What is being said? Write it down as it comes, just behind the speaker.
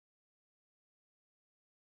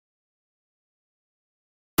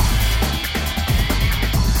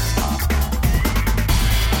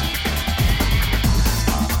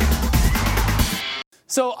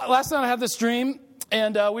So last night I had this dream,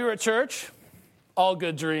 and we were at church. All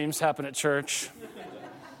good dreams happen at church.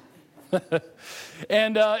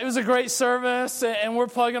 And it was a great service, and we're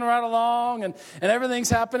plugging right along, and everything's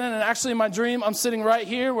happening. And actually in my dream, I'm sitting right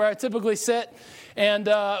here where I typically sit. And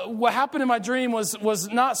what happened in my dream was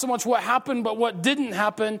not so much what happened, but what didn't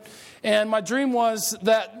happen. And my dream was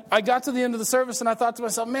that I got to the end of the service, and I thought to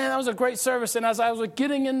myself, man, that was a great service. And as I was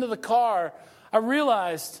getting into the car, I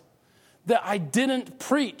realized that I didn't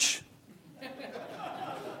preach.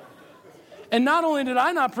 And not only did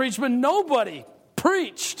I not preach, but nobody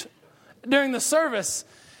preached during the service.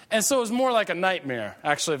 And so it was more like a nightmare,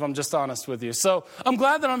 actually, if I'm just honest with you. So I'm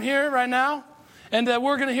glad that I'm here right now, and that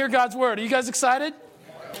we're going to hear God's word. Are you guys excited?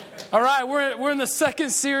 All right, we're in the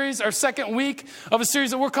second week of a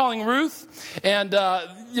series that we're calling Ruth. And,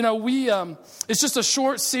 it's just a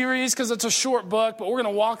short series because it's a short book, but we're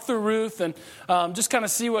going to walk through Ruth and just kind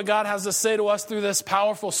of see what God has to say to us through this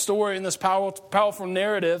powerful story and this powerful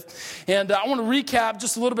narrative. And I want to recap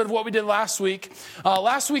just a little bit of what we did last week.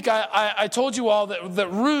 Last week, I told you all that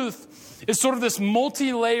Ruth is sort of this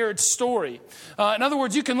multi-layered story. In other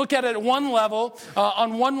words, you can look at it at one level,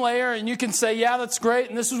 on one layer, and you can say, yeah, that's great,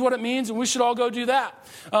 and this is what it means, and we should all go do that.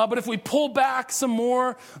 But if we pull back some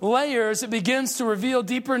more layers, it begins to reveal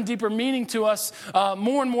deeper and deeper meaning to us,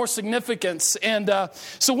 more and more significance. And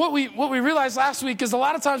so what we realized last week is a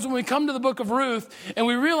lot of times when we come to the book of Ruth, and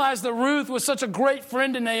we realize that Ruth was such a great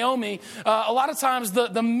friend to Naomi, a lot of times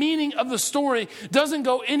the meaning of the story doesn't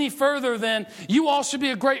go any further than, you all should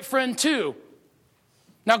be a great friend too.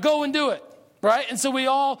 Now go and do it. Right? And so we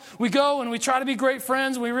go and we try to be great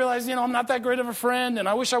friends. And we realize, I'm not that great of a friend, and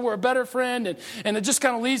I wish I were a better friend. And it just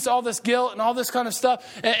kind of leads to all this guilt and all this kind of stuff.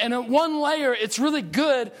 And at one layer, it's really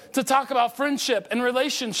good to talk about friendship and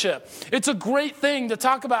relationship. It's a great thing to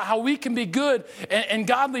talk about how we can be good and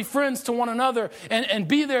godly friends to one another and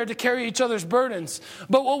be there to carry each other's burdens.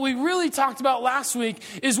 But what we really talked about last week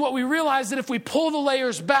is what we realized that if we pull the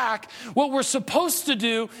layers back, what we're supposed to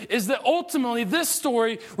do is that ultimately this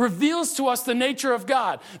story reveals to us the nature of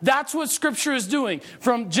God. That's what Scripture is doing.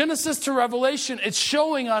 From Genesis to Revelation, it's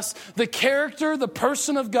showing us the character, the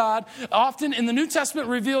person of God, often in the New Testament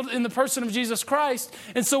revealed in the person of Jesus Christ.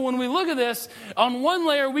 And so when we look at this, on one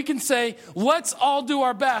layer we can say, let's all do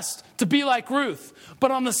our best to be like Ruth.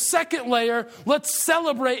 But on the second layer, let's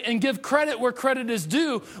celebrate and give credit where credit is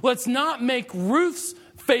due. Let's not make Ruth's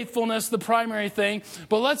faithfulness the primary thing,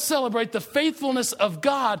 but let's celebrate the faithfulness of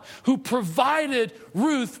God who provided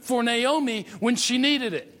Ruth for Naomi when she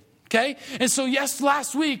needed it. Okay? And so yes,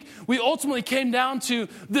 last week we ultimately came down to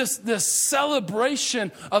this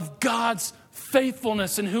celebration of God's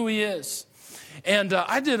faithfulness and who He is. And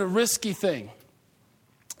I did a risky thing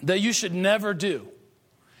that you should never do.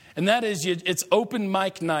 And that is, it's open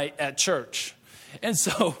mic night at church. And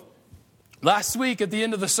so last week at the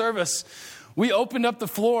end of the service, we opened up the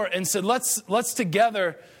floor and said, let's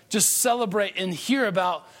together just celebrate and hear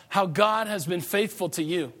about how God has been faithful to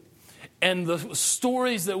you. And the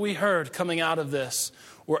stories that we heard coming out of this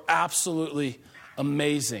were absolutely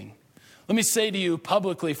amazing. Let me say to you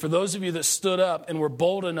publicly, for those of you that stood up and were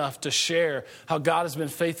bold enough to share how God has been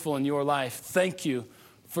faithful in your life, thank you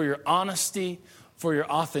for your honesty, for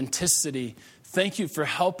your authenticity. Thank you for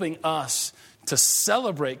helping us to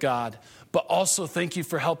celebrate God, but also thank you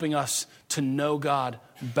for helping us to know God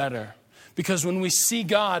better. Because when we see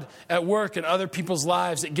God at work in other people's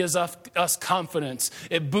lives, it gives us confidence.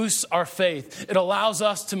 It boosts our faith. It allows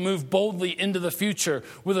us to move boldly into the future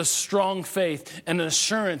with a strong faith and an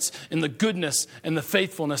assurance in the goodness and the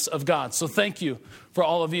faithfulness of God. So thank you for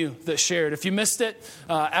all of you that shared. If you missed it,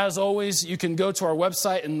 as always, you can go to our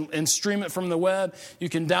website and stream it from the web. You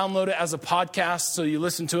can download it as a podcast so you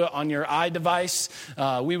listen to it on your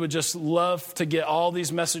iDevice. We would just love to get all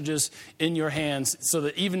these messages in your hands so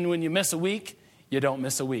that even when you miss a week, you don't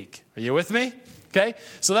miss a week. Are you with me? Okay,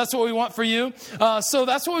 so that's what we want for you. So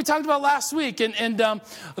that's what we talked about last week. And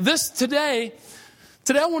this today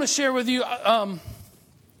I want to share with you a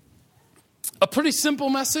pretty simple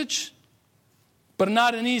message, but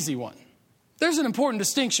not an easy one. There's an important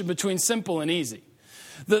distinction between simple and easy.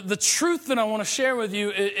 The truth that I want to share with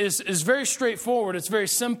you is very straightforward. It's very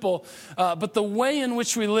simple, but the way in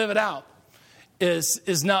which we live it out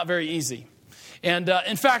is not very easy. And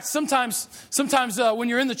in fact, sometimes when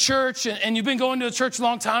you're in the church and you've been going to a church a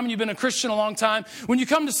long time and you've been a Christian a long time, when you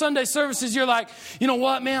come to Sunday services, you're like, you know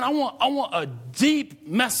what, man, I want a deep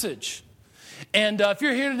message. And if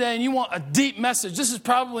you're here today and you want a deep message, this is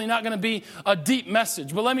probably not going to be a deep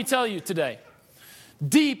message. But let me tell you today,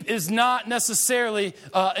 deep is not necessarily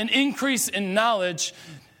an increase in knowledge.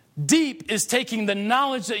 Deep is taking the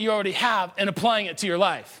knowledge that you already have and applying it to your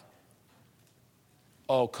life.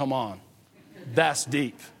 Oh, come on. That's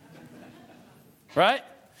deep. Right?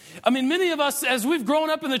 I mean, many of us, as we've grown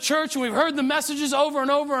up in the church and we've heard the messages over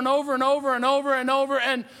and over and over and over and over and over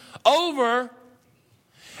and over,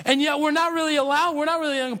 and yet we're not really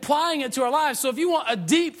applying it to our lives. So if you want a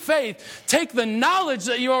deep faith, take the knowledge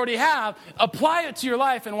that you already have, apply it to your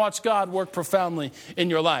life, and watch God work profoundly in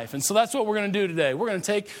your life. And so that's what we're going to do today. We're going to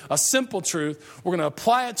take a simple truth, we're going to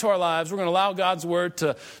apply it to our lives, we're going to allow God's word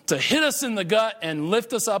to hit us in the gut and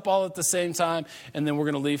lift us up all at the same time, and then we're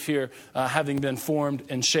going to leave here having been formed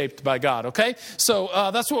and shaped by God, okay? So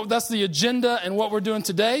that's the agenda and what we're doing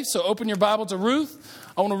today. So open your Bible to Ruth.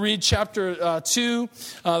 I want to read chapter 2,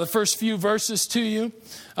 the first few verses to you.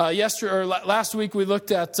 Last week we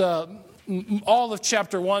looked at all of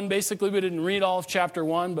chapter 1. Basically, we didn't read all of chapter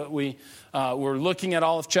 1, but we were looking at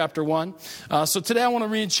all of chapter 1. So today I want to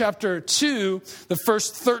read chapter 2, the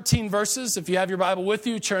first 13 verses. If you have your Bible with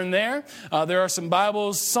you, turn there. There are some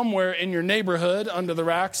Bibles somewhere in your neighborhood under the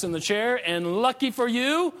racks in the chair. And lucky for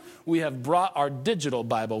you, we have brought our digital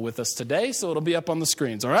Bible with us today, so it'll be up on the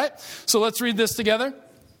screens, all right? So let's read this together.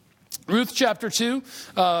 Ruth chapter 2,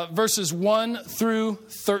 verses 1 through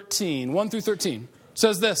 13. 1 through 13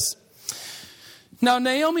 says this. Now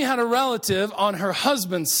Naomi had a relative on her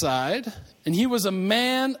husband's side, and he was a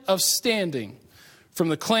man of standing from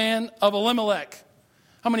the clan of Elimelech.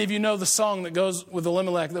 How many of you know the song that goes with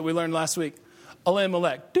Elimelech that we learned last week?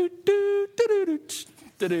 Elimelech. Do, do, do, do, do,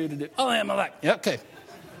 do, do, do, do. Elimelech. Yeah, okay.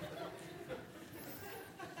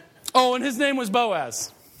 Oh, and his name was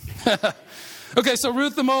Boaz. Okay, so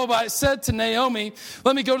Ruth the Moabite said to Naomi,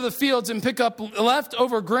 let me go to the fields and pick up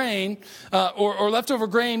leftover grain or leftover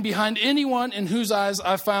grain behind anyone in whose eyes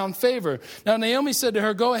I found favor. Now Naomi said to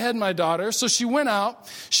her, go ahead, my daughter. So she went out,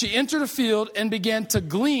 she entered a field and began to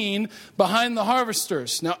glean behind the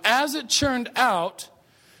harvesters. Now as it turned out,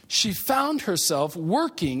 she found herself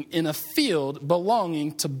working in a field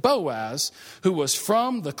belonging to Boaz, who was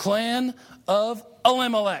from the clan of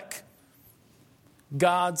Elimelech.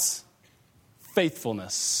 God's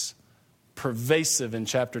faithfulness, pervasive in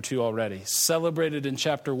chapter 2 already, celebrated in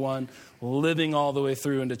chapter 1, living all the way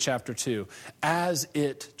through into chapter 2. As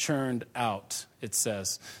it turned out, it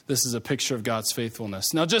says, this is a picture of God's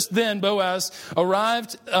faithfulness. Now just then Boaz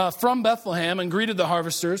arrived from Bethlehem and greeted the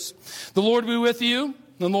harvesters. The Lord be with you.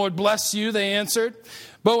 The Lord bless you, they answered.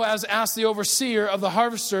 Boaz asked the overseer of the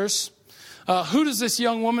harvesters, who does this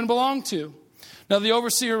young woman belong to? Now the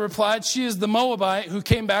overseer replied, she is the Moabite who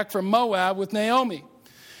came back from Moab with Naomi.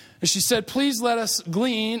 And she said, please let us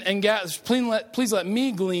glean and please let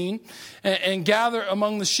me glean and gather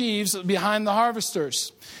among the sheaves behind the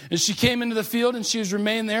harvesters. And she came into the field and she has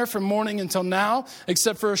remained there from morning until now,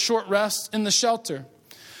 except for a short rest in the shelter.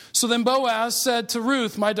 So then Boaz said to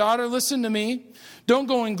Ruth, my daughter, listen to me. Don't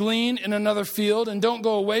go and glean in another field and don't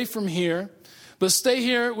go away from here, but stay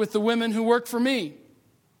here with the women who work for me.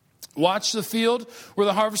 Watch the field where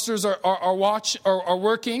the harvesters are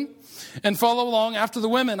working and follow along after the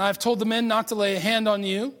women. I've told the men not to lay a hand on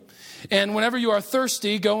you. And whenever you are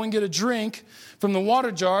thirsty, go and get a drink from the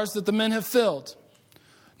water jars that the men have filled.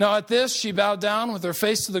 Now at this, she bowed down with her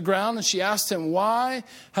face to the ground and she asked him, why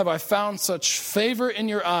have I found such favor in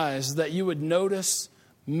your eyes that you would notice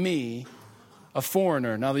me, a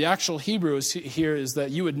foreigner? Now the actual Hebrew here is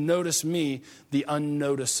that you would notice me, the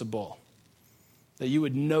unnoticeable. That you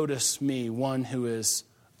would notice me, one who is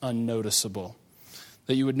unnoticeable.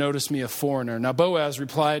 That you would notice me, a foreigner. Now Boaz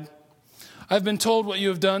replied, I've been told what you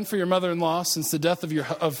have done for your mother-in-law since the death of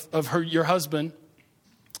your husband,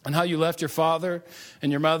 and how you left your father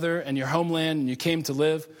and your mother and your homeland, and you came to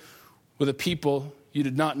live with a people you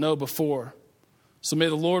did not know before. So may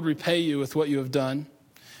the Lord repay you with what you have done.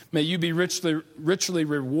 May you be richly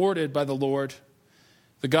rewarded by the Lord,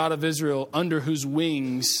 the God of Israel, under whose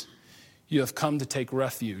wings you have come to take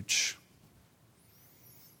refuge.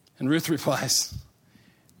 And Ruth replies,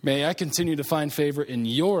 may I continue to find favor in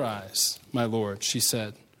your eyes, my Lord, she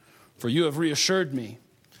said, for you have reassured me,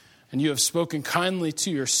 and you have spoken kindly to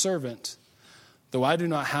your servant, though I do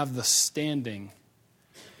not have the standing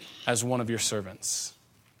as one of your servants.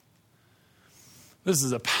 This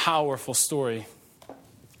is a powerful story,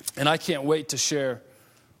 and I can't wait to share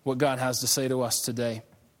what God has to say to us today.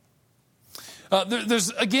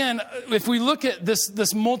 There's, again, if we look at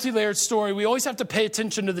this multi-layered story, we always have to pay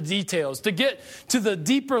attention to the details. To get to the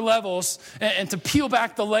deeper levels and to peel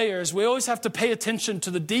back the layers, we always have to pay attention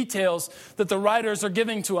to the details that the writers are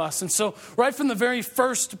giving to us. And so right from the very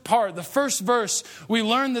first part, the first verse, we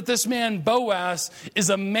learn that this man Boaz is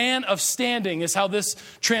a man of standing, is how this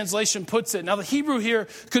translation puts it. Now the Hebrew here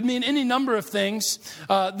could mean any number of things.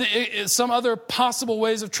 Some other possible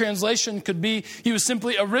ways of translation could be he was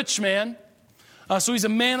simply a rich man. So he's a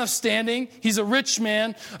man of standing. He's a rich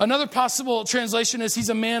man. Another possible translation is he's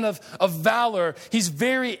a man of valor. He's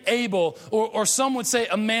very able. Or some would say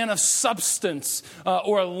a man of substance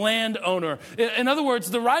or a landowner. In other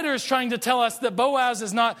words, the writer is trying to tell us that Boaz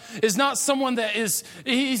is not someone that is,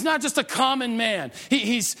 he's not just a common man.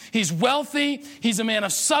 He's wealthy. He's a man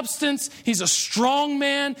of substance. He's a strong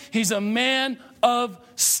man. He's a man of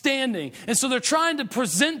standing. And so they're trying to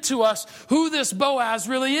present to us who this Boaz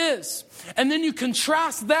really is. And then you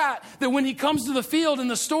contrast that when he comes to the field in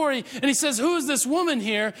the story and he says, who is this woman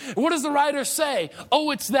here? What does the writer say?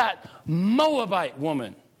 Oh, it's that Moabite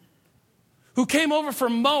woman who came over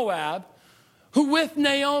from Moab, who with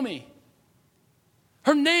Naomi.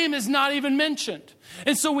 Her name is not even mentioned.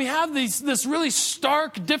 And so we have this really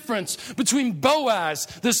stark difference between Boaz,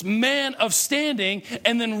 this man of standing,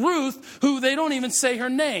 and then Ruth, who they don't even say her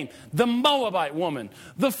name, the Moabite woman,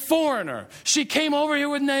 the foreigner. She came over here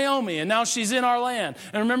with Naomi, and now she's in our land.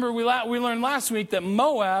 And remember, we learned last week that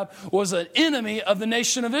Moab was an enemy of the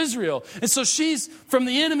nation of Israel. And so she's from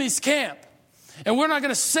the enemy's camp. And we're not going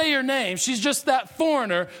to say her name. She's just that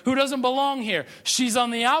foreigner who doesn't belong here. She's on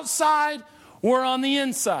the outside. We're on the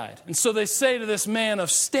inside. And so they say to this man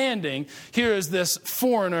of standing, here is this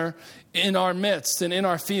foreigner in our midst and in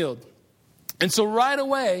our field. And so right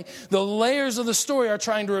away, the layers of the story are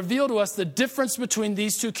trying to reveal to us the difference between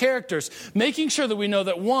these two characters, making sure that we know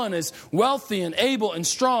that one is wealthy and able and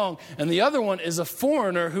strong, and the other one is a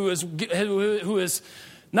foreigner who is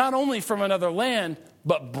not only from another land,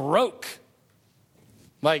 but broke.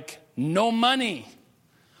 Like no money.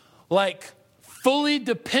 Like fully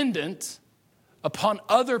dependent upon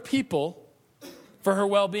other people for her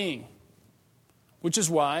well-being, which is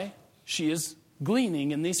why she is gleaning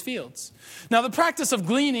in these fields. Now, the practice of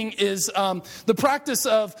gleaning is the practice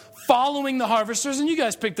of following the harvesters, and you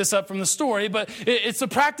guys picked this up from the story, but it's the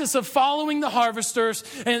practice of following the harvesters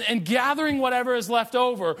and gathering whatever is left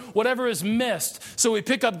over, whatever is missed. So we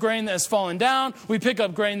pick up grain that has fallen down, we pick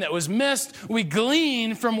up grain that was missed, we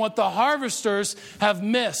glean from what the harvesters have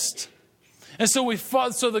missed. And so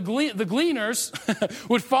the gleaners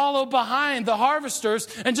would follow behind the harvesters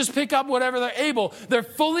and just pick up whatever they're able. They're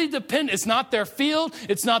fully dependent. It's not their field.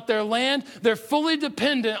 It's not their land. They're fully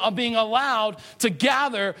dependent on being allowed to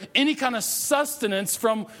gather any kind of sustenance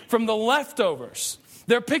from the leftovers.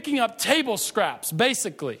 They're picking up table scraps,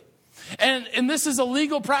 basically. And this is a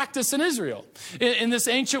legal practice in Israel. In this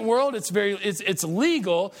ancient world, it's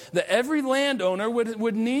legal that every landowner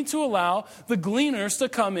would need to allow the gleaners to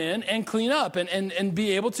come in and clean up and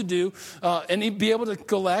be able to do and be able to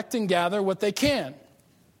collect and gather what they can.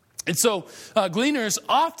 And so gleaners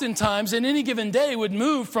oftentimes in any given day would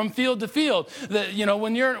move from field to field.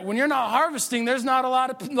 When you're not harvesting, there's not a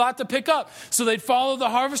lot to pick up. So they'd follow the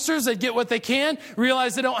harvesters, they'd get what they can,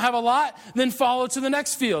 realize they don't have a lot, then follow to the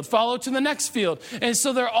next field, follow to the next field. And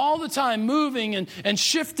so they're all the time moving and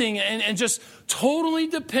shifting and just totally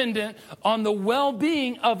dependent on the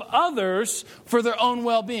well-being of others for their own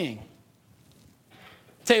well-being.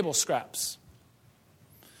 Table scraps.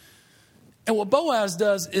 And what Boaz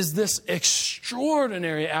does is this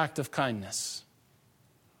extraordinary act of kindness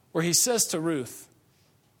where he says to Ruth,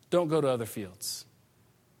 don't go to other fields.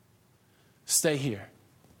 Stay here.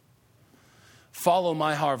 Follow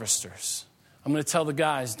my harvesters. I'm going to tell the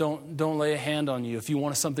guys, don't lay a hand on you. If you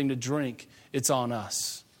want something to drink, it's on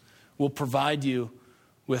us. We'll provide you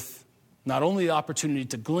with not only the opportunity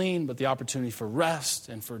to glean, but the opportunity for rest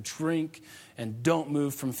and for drink. And don't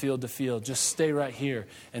move from field to field. Just stay right here.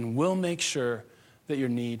 And we'll make sure that your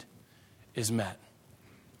need is met.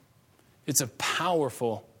 It's a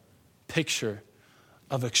powerful picture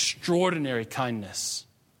of extraordinary kindness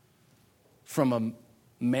from a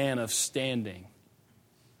man of standing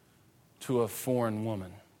to a foreign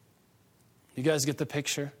woman. You guys get the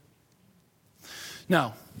picture?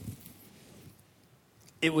 Now,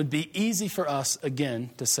 it would be easy for us,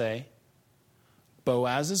 again, to say,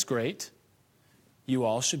 Boaz is great. You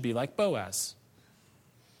all should be like Boaz.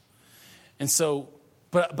 And so,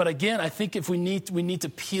 but again, I think we need to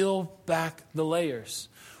peel back the layers.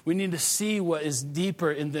 We need to see what is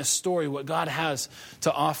deeper in this story, what God has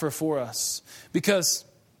to offer for us. Because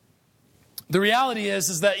the reality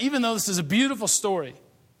is that even though this is a beautiful story,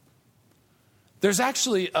 there's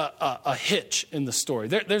actually a hitch in the story.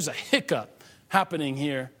 There's a hiccup happening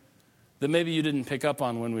here that maybe you didn't pick up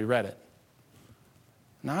on when we read it.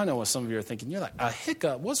 Now, I know what some of you are thinking. You're like, a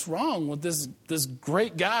hiccup? What's wrong with this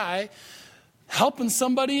great guy helping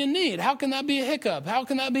somebody in need? How can that be a hiccup? How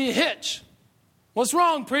can that be a hitch? What's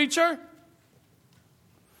wrong, preacher?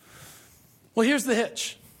 Well, here's the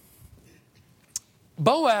hitch.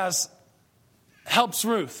 Boaz helps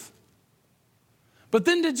Ruth. But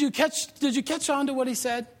then did you catch on to what he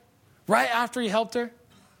said right after he helped her?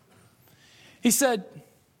 He said,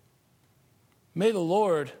 may the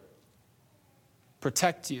Lord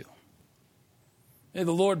protect you. May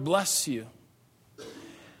the Lord bless you.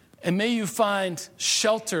 And may you find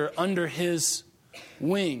shelter under his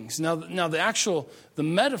wings. Now the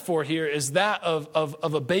metaphor here is that of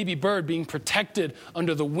a baby bird being protected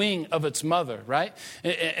under the wing of its mother, right?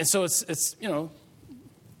 And so it's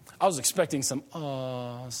I was expecting some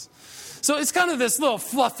ahs. So it's kind of this little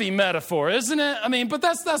fluffy metaphor, isn't it? I mean, but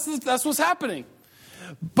that's what's happening.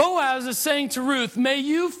 Boaz is saying to Ruth, may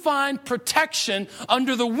you find protection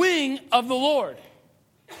under the wing of the Lord.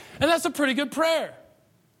 And that's a pretty good prayer.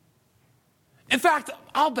 In fact,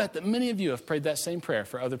 I'll bet that many of you have prayed that same prayer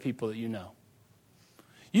for other people that you know.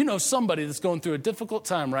 You know somebody that's going through a difficult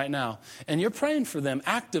time right now, and you're praying for them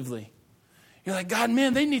actively. You're like, God,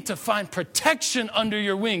 man, they need to find protection under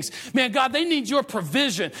your wings. Man, God, they need your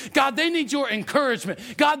provision. God, they need your encouragement.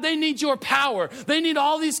 God, they need your power. They need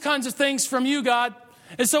all these kinds of things from you, God.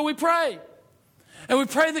 And so we pray. And we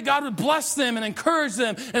pray that God would bless them and encourage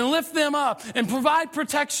them and lift them up and provide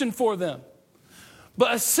protection for them.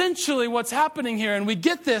 But essentially what's happening here, and we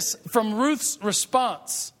get this from Ruth's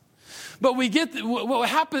response, but we get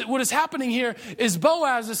what is happening here is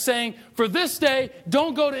Boaz is saying, for this day,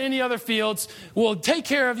 don't go to any other fields. We'll take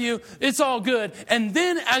care of you. It's all good. And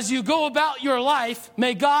then as you go about your life,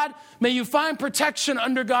 may you find protection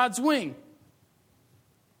under God's wing.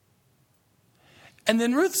 And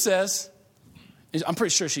then Ruth says, I'm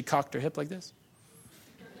pretty sure she cocked her hip like this.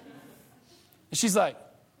 And she's like,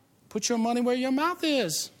 put your money where your mouth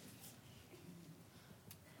is.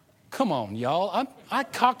 Come on, y'all. I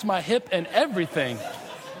cocked my hip and everything.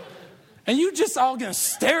 And you just all going to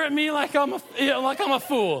stare at me like I'm a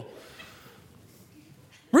fool.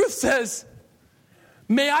 Ruth says,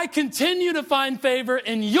 may I continue to find favor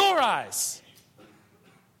in your eyes.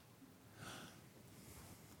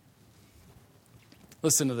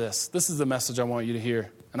 Listen to this. This is the message I want you to hear.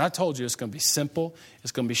 And I told you it's going to be simple.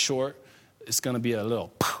 It's going to be short. It's going to be a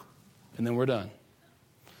little, and then we're done.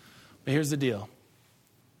 But here's the deal.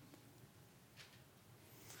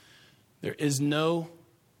 There is no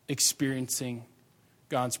experiencing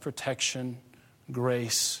God's protection,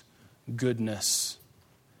 grace, goodness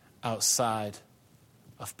outside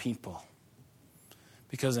of people.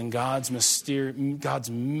 Because in God's mystery,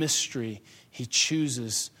 he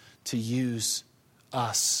chooses to use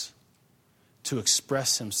us to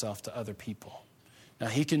express himself to other people. Now,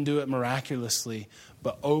 he can do it miraculously,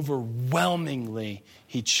 but overwhelmingly,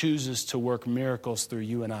 he chooses to work miracles through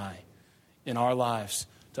you and I in our lives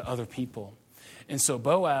to other people. And so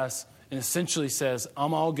Boaz essentially says,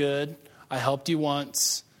 I'm all good. I helped you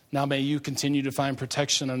once. Now may you continue to find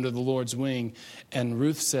protection under the Lord's wing. And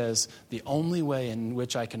Ruth says, the only way in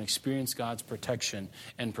which I can experience God's protection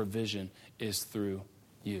and provision is through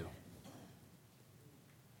you.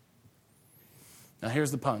 Now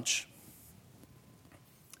here's the punch.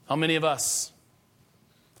 How many of us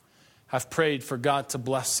have prayed for God to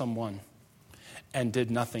bless someone and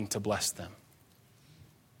did nothing to bless them?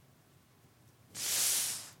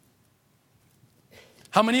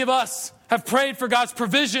 How many of us have prayed for God's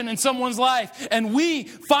provision in someone's life and we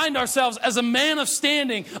find ourselves as a man of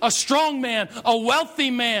standing, a strong man, a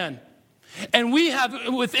wealthy man, and we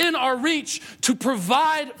have within our reach to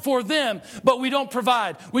provide for them, but we don't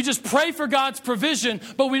provide. We just pray for God's provision,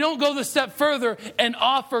 but we don't go the step further and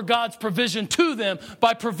offer God's provision to them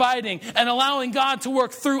by providing and allowing God to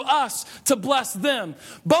work through us to bless them.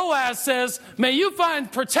 Boaz says, may you find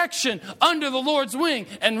protection under the Lord's wing.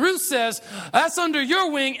 And Ruth says, that's under your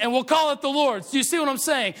wing and we'll call it the Lord's. Do you see what I'm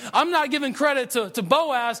saying? I'm not giving credit to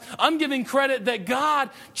Boaz. I'm giving credit that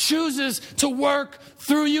God chooses to work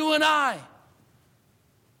through you and I.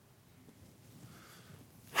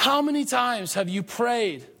 How many times have you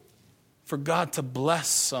prayed for God to bless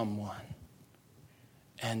someone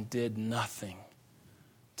and did nothing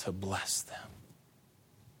to bless them?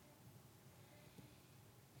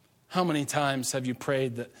 How many times have you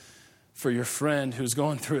prayed that for your friend who's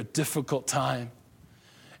going through a difficult time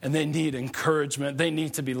And they need encouragement. They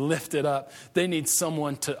need to be lifted up. They need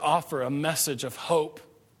someone to offer a message of hope.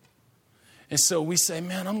 And so we say,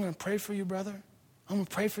 man, I'm going to pray for you, brother. I'm going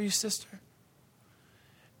to pray for you, sister.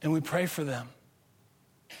 And we pray for them.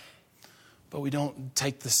 But we don't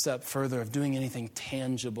take the step further of doing anything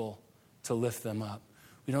tangible to lift them up.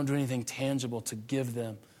 We don't do anything tangible to give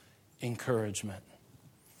them encouragement.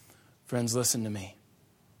 Friends, listen to me.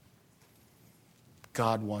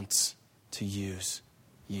 God wants to use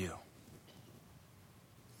you.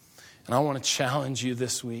 And I want to challenge you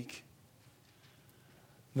this week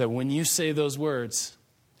that when you say those words,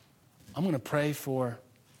 I'm going to pray for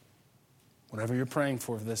whatever you're praying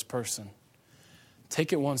for this person.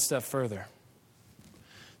 Take it one step further.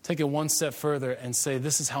 Take it one step further and say,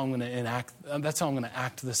 this is how I'm going to enact, that's how I'm going to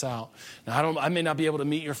act this out. Now, I may not be able to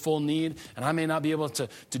meet your full need, and I may not be able to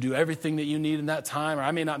do everything that you need in that time, or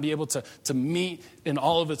I may not be able to meet in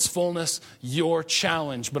all of its fullness your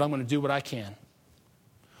challenge, but I'm going to do what I can.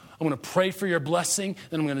 I'm going to pray for your blessing,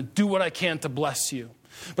 and I'm going to do what I can to bless you.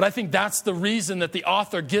 But I think that's the reason that the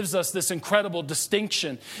author gives us this incredible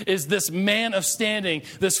distinction, is this man of standing,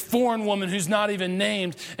 this foreign woman who's not even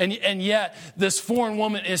named, and yet this foreign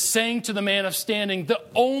woman is saying to the man of standing, the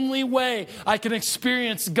only way I can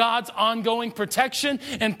experience God's ongoing protection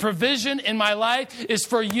and provision in my life is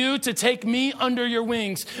for you to take me under your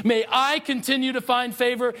wings. May I continue to find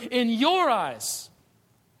favor in your eyes.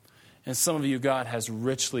 And some of you, God has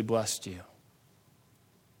richly blessed you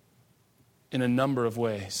in a number of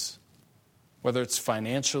ways, whether it's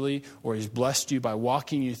financially or he's blessed you by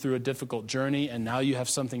walking you through a difficult journey and now you have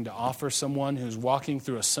something to offer someone who's walking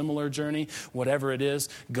through a similar journey. Whatever it is,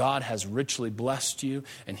 God has richly blessed you,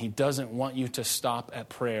 and he doesn't want you to stop at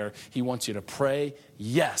prayer. He wants you to pray,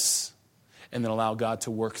 yes, and then allow God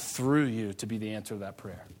to work through you to be the answer to that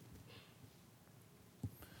prayer.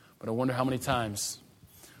 But I wonder how many times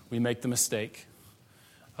we make the mistake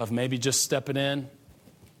of maybe just stepping in,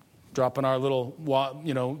 dropping our little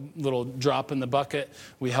drop in the bucket.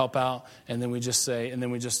 We help out, and then we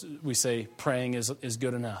say praying is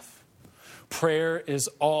good enough. Prayer is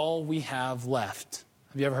all we have left.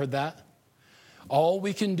 Have you ever heard that? All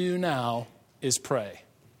we can do now is pray.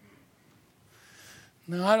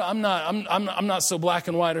 No, I'm not so black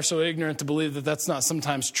and white or so ignorant to believe that that's not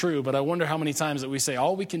sometimes true, but I wonder how many times that we say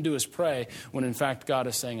all we can do is pray when in fact God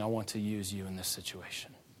is saying, I want to use you in this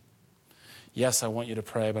situation. Yes, I want you to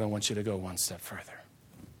pray, but I want you to go one step further.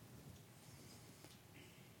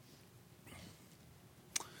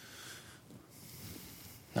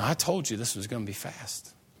 Now, I told you this was going to be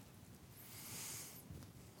fast.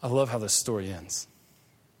 I love how this story ends.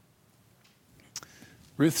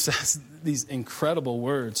 Ruth says these incredible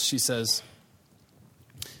words. She says,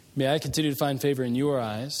 may I continue to find favor in your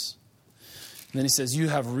eyes. And then he says, you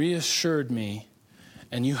have reassured me,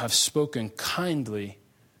 and you have spoken kindly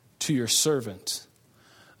to your servant,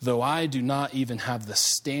 though I do not even have the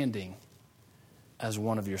standing as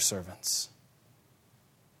one of your servants.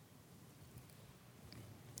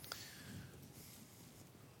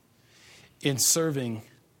 In serving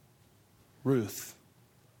Ruth,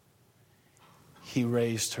 he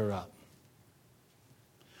raised her up.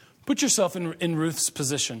 Put yourself in Ruth's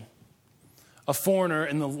position. A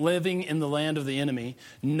foreigner living in the land of the enemy,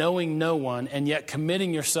 knowing no one, and yet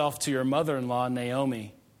committing yourself to your mother-in-law,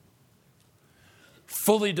 Naomi.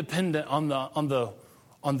 Fully dependent on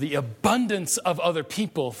the abundance of other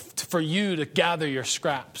people for you to gather your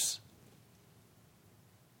scraps.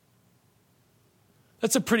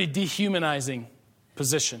 That's a pretty dehumanizing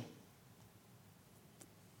position.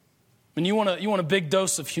 When you want a big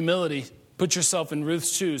dose of humility, put yourself in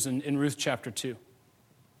Ruth's shoes in Ruth chapter 2.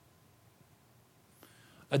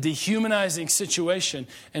 A dehumanizing situation,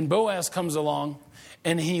 and Boaz comes along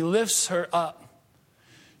and he lifts her up.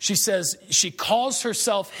 She says she calls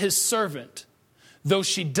herself his servant, though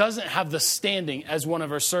she doesn't have the standing as one of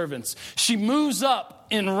her servants. She moves up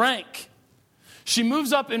in rank. She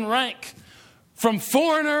moves up in rank from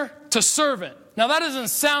foreigner to servant. Now, that doesn't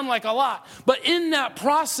sound like a lot, but in that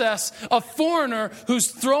process, a foreigner who's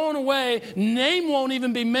thrown away, name won't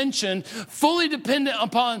even be mentioned, fully dependent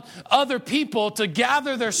upon other people to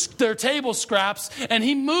gather their table scraps, and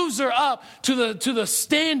he moves her up to the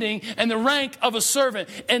standing and the rank of a servant.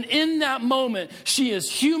 And in that moment, she is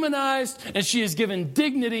humanized and she is given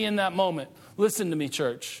dignity in that moment. Listen to me,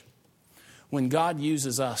 church. When God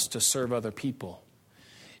uses us to serve other people,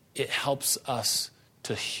 it helps us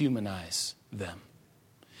to humanize them.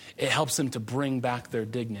 It helps them to bring back their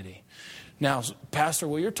dignity. Now, Pastor,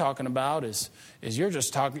 what you're talking about is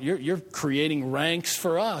you're creating ranks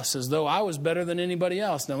for us as though I was better than anybody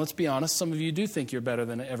else. Now, let's be honest. Some of you do think you're better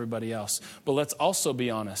than everybody else. But let's also be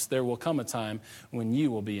honest. There will come a time when you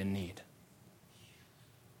will be in need.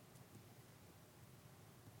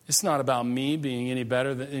 It's not about me being any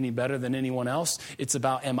better than anyone else. It's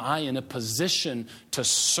about, am I in a position to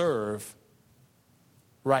serve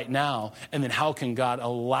right now? And then how can God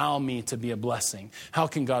allow me to be a blessing? How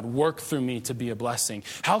can God work through me to be a blessing?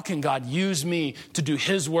 How can God use me to do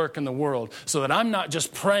His work in the world so that I'm not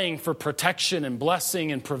just praying for protection and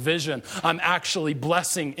blessing and provision. I'm actually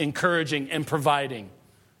blessing, encouraging, and providing.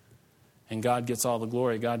 And God gets all the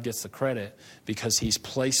glory. God gets the credit because He's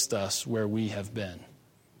placed us where we have been,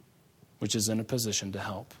 which is in a position to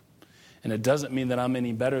help. And it doesn't mean that I'm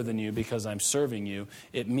any better than you because I'm serving you.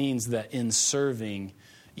 It means that in serving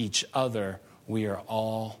each other, we are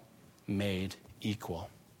all made equal.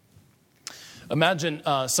 Imagine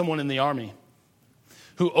someone in the army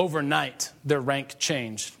who overnight their rank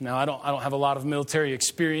changed. Now, I don't have a lot of military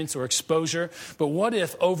experience or exposure, but what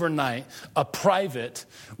if overnight a private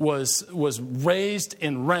was raised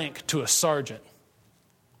in rank to a sergeant?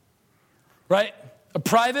 Right? A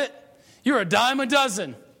private, you're a dime a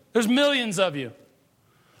dozen. There's millions of you.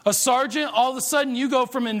 A sergeant, all of a sudden you go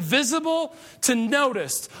from invisible to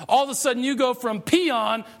noticed. All of a sudden you go from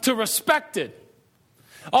peon to respected.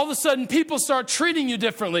 All of a sudden people start treating you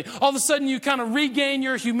differently. All of a sudden you kind of regain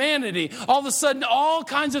your humanity. All of a sudden all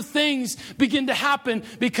kinds of things begin to happen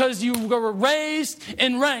because you were raised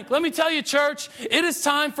in rank. Let me tell you, church, it is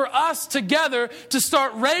time for us together to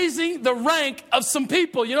start raising the rank of some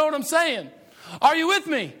people. You know what I'm saying? Are you with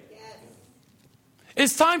me?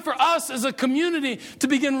 It's time for us as a community to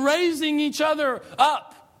begin raising each other up,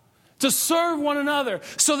 to serve one another,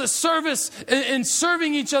 so that service and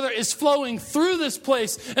serving each other is flowing through this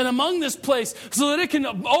place and among this place so that it can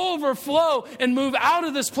overflow and move out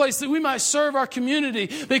of this place that we might serve our community.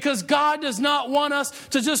 Because God does not want us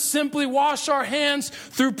to just simply wash our hands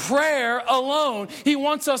through prayer alone. He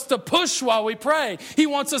wants us to push while we pray. He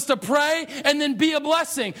wants us to pray and then be a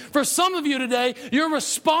blessing. For some of you today, your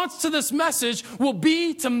response to this message will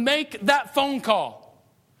be to make that phone call.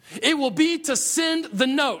 It will be to send the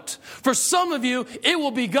note. For some of you, it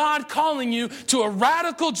will be God calling you to a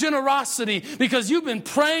radical generosity because you've been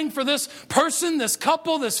praying for this person, this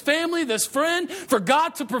couple, this family, this friend, for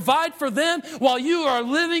God to provide for them while you are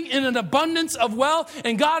living in an abundance of wealth.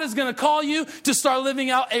 And God is going to call you to start living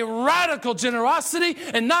out a radical generosity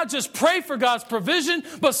and not just pray for God's provision,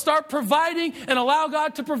 but start providing and allow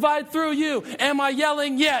God to provide through you. Am I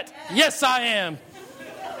yelling yet? Yes, I am.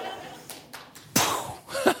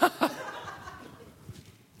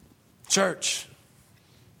 Church,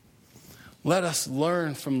 let us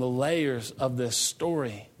learn from the layers of this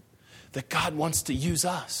story that God wants to use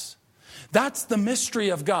us. That's the mystery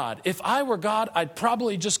of God. If I were God, I'd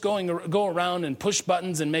probably just go around and push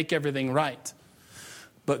buttons and make everything right.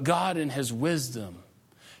 But God in His wisdom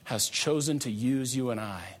has chosen to use you and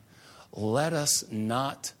I. Let us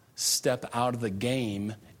not step out of the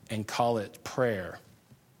game and call it prayer.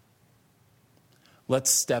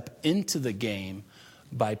 Let's step into the game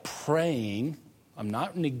by praying. I'm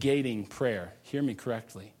not negating prayer. Hear me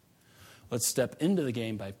correctly. Let's step into the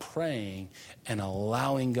game by praying and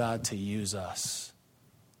allowing God to use us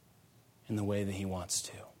in the way that He wants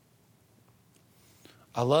to.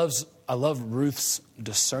 I love Ruth's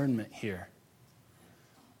discernment here.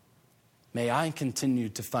 May I continue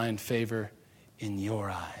to find favor in your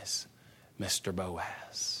eyes, Mr.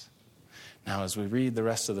 Boaz. Now, as we read the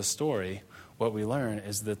rest of the story, what we learn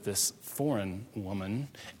is that this foreign woman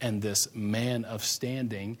and this man of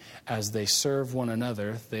standing, as they serve one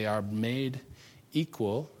another, they are made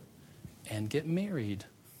equal and get married.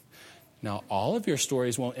 Now, all of your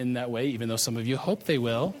stories won't end that way, even though some of you hope they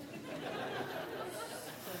will.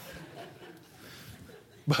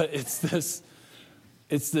 But it's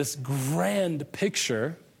this grand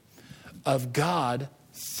picture of God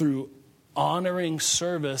through honoring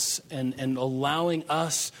service and allowing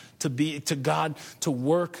us to God to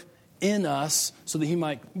work in us so that He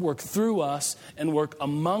might work through us and work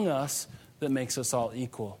among us that makes us all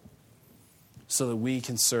equal so that we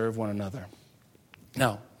can serve one another.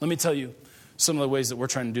 Now, let me tell you some of the ways that we're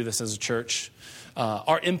trying to do this as a church.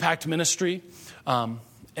 Our impact ministry,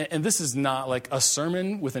 and this is not like a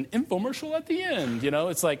sermon with an infomercial at the end.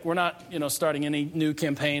 It's like we're not, starting any new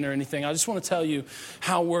campaign or anything. I just want to tell you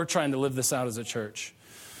how we're trying to live this out as a church.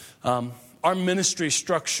 Our ministry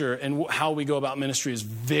structure and how we go about ministry is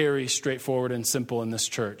very straightforward and simple in this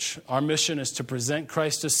church. Our mission is to present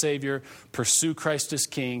Christ as Savior, pursue Christ as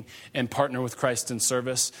King, and partner with Christ in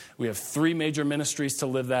service. We have 3 major ministries to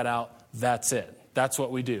live that out. That's it. That's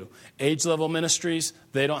what we do. Age level ministries,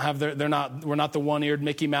 we're not the one-eared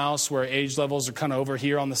Mickey Mouse where age levels are kind of over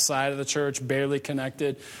here on the side of the church, barely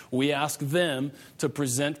connected. We ask them to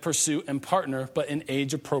present, pursue, and partner, but in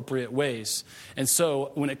age-appropriate ways. And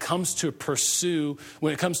so when it comes to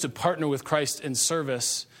partner with Christ in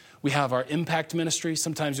service, we have our impact ministry.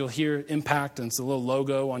 Sometimes you'll hear impact, and it's a little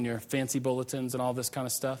logo on your fancy bulletins and all this kind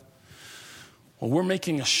of stuff. Well, we're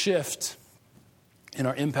making a shift in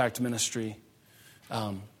our impact ministry.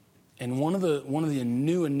 And one of the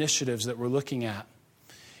new initiatives that we're looking at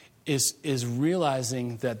is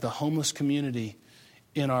realizing that the homeless community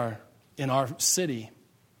in our city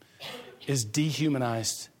is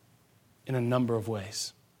dehumanized in a number of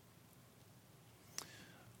ways.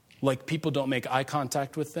 Like people don't make eye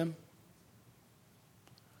contact with them.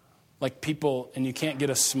 Like people, and you can't get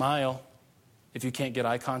a smile if you can't get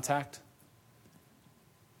eye contact.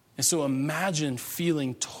 And so imagine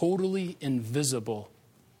feeling totally invisible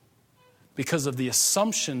because of the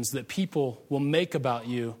assumptions that people will make about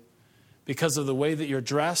you because of the way that you're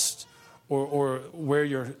dressed or where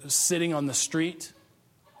you're sitting on the street.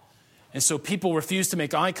 And so people refuse to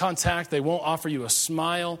make eye contact. They won't offer you a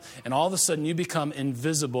smile. And all of a sudden you become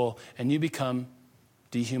invisible and you become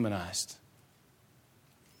dehumanized.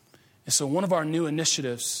 And so one of our new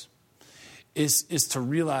initiatives is to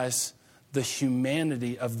realize the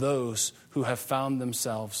humanity of those who have found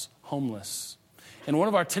themselves homeless. And one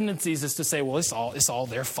of our tendencies is to say, well, it's all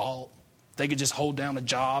their fault. They could just hold down a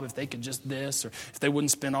job if they could just this, or if they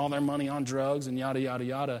wouldn't spend all their money on drugs and yada, yada,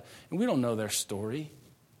 yada. And we don't know their story.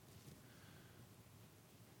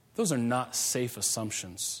 Those are not safe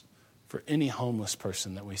assumptions for any homeless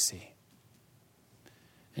person that we see.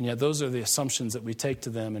 And yet those are the assumptions that we take to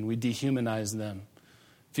them, and we dehumanize them,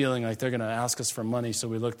 feeling like they're going to ask us for money, so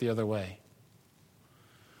we look the other way.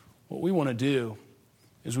 What we want to do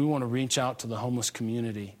is we want to reach out to the homeless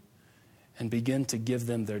community and begin to give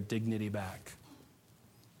them their dignity back,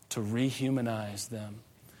 to rehumanize them.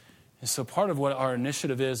 And so part of what our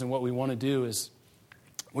initiative is and what we want to do is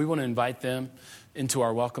we want to invite them into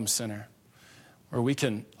our welcome center where we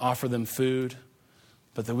can offer them food,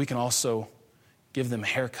 but that we can also give them a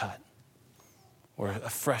haircut or a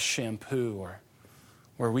fresh shampoo, or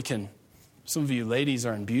where we can, some of you ladies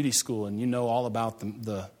are in beauty school and you know all about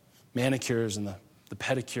the manicures and the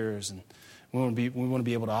pedicures, and we want to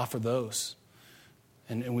be able to offer those.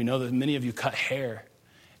 And we know that many of you cut hair.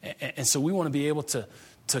 And so we want to be able to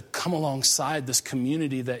come alongside this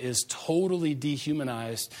community that is totally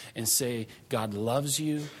dehumanized and say, God loves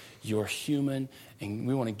you, you're human, and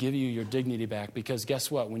we want to give you your dignity back. Because guess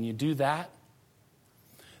what? When you do that,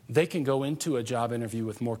 they can go into a job interview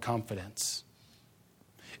with more confidence.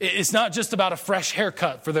 It's not just about a fresh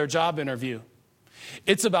haircut for their job interview.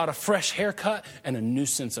 It's about a fresh haircut and a new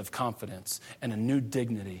sense of confidence and a new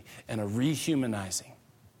dignity and a rehumanizing.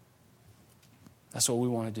 That's what we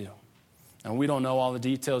want to do. And we don't know all the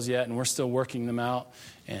details yet, and we're still working them out.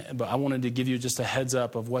 But I wanted to give you just a heads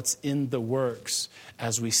up of what's in the works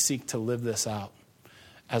as we seek to live this out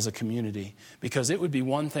as a community. Because it would be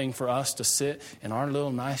one thing for us to sit in our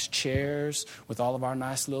little nice chairs with all of our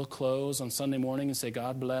nice little clothes on Sunday morning and say,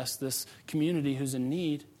 God bless this community who's in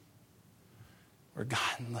need. Where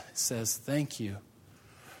God says, thank you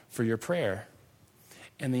for your prayer.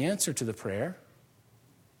 And the answer to the prayer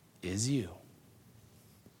is you.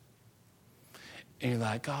 And you're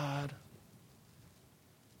like, God,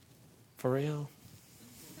 for real?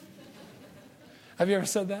 Have you ever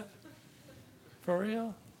said that? For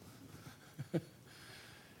real?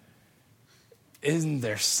 Isn't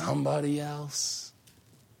there somebody else?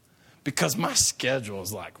 Because my schedule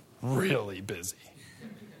is like really busy.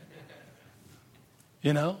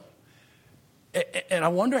 You know? And I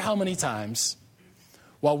wonder how many times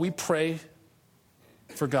while we pray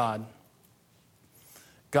for God,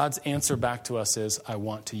 God's answer back to us is, I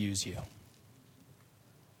want to use you.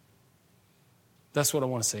 That's what I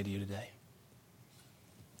want to say to you today.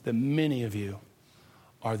 That many of you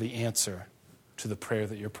are the answer to the prayer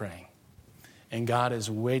that you're praying. And God is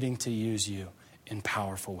waiting to use you in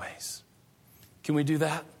powerful ways. Can we do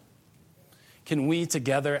that? Can we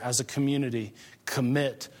together as a community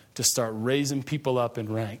commit to start raising people up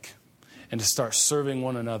in rank and to start serving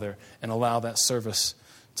one another and allow that service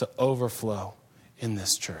to overflow in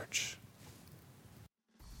this church?